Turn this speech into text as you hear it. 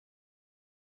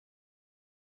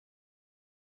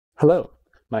Hello,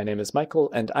 my name is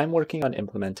Michael, and I'm working on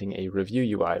implementing a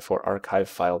review UI for archive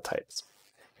file types.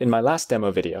 In my last demo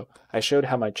video, I showed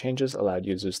how my changes allowed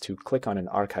users to click on an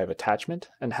archive attachment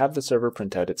and have the server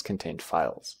print out its contained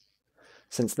files.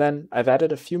 Since then, I've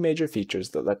added a few major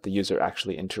features that let the user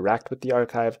actually interact with the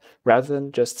archive rather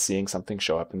than just seeing something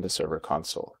show up in the server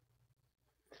console.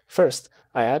 First,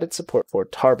 I added support for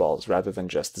tarballs rather than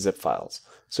just zip files,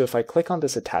 so if I click on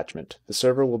this attachment, the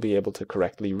server will be able to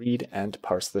correctly read and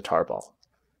parse the tarball.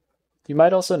 You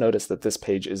might also notice that this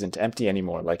page isn't empty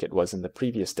anymore like it was in the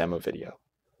previous demo video.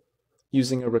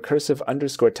 Using a recursive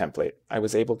underscore template, I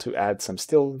was able to add some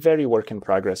still very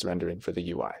work-in-progress rendering for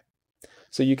the UI.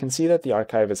 So you can see that the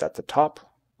archive is at the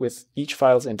top, with each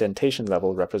file's indentation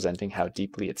level representing how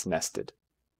deeply it's nested.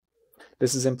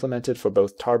 This is implemented for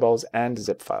both tarballs and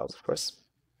zip files, of course.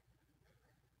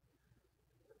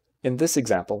 In this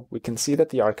example, we can see that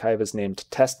the archive is named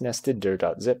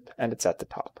testnesteddir.zip and it's at the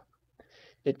top.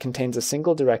 It contains a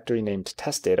single directory named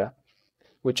testdata,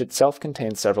 which itself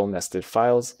contains several nested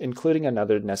files, including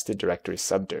another nested directory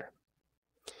subdir.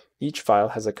 Each file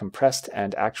has a compressed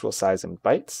and actual size in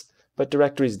bytes, but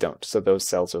directories don't, so those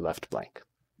cells are left blank.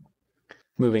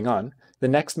 Moving on, the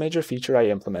next major feature I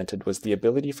implemented was the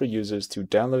ability for users to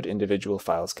download individual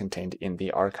files contained in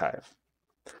the archive.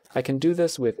 I can do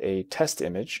this with a test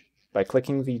image by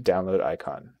clicking the download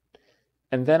icon,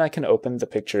 and then I can open the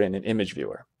picture in an image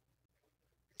viewer.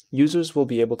 Users will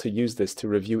be able to use this to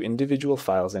review individual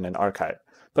files in an archive,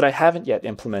 but I haven't yet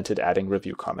implemented adding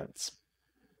review comments.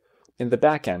 In the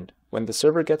backend, when the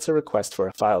server gets a request for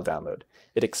a file download,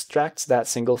 it extracts that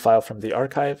single file from the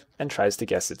archive and tries to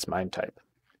guess its MIME type.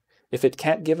 If it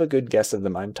can't give a good guess of the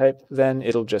MIME type, then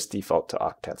it'll just default to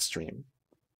octet stream.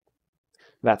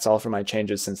 That's all for my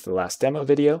changes since the last demo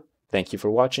video. Thank you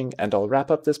for watching, and I'll wrap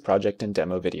up this project in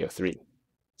demo video 3.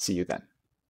 See you then.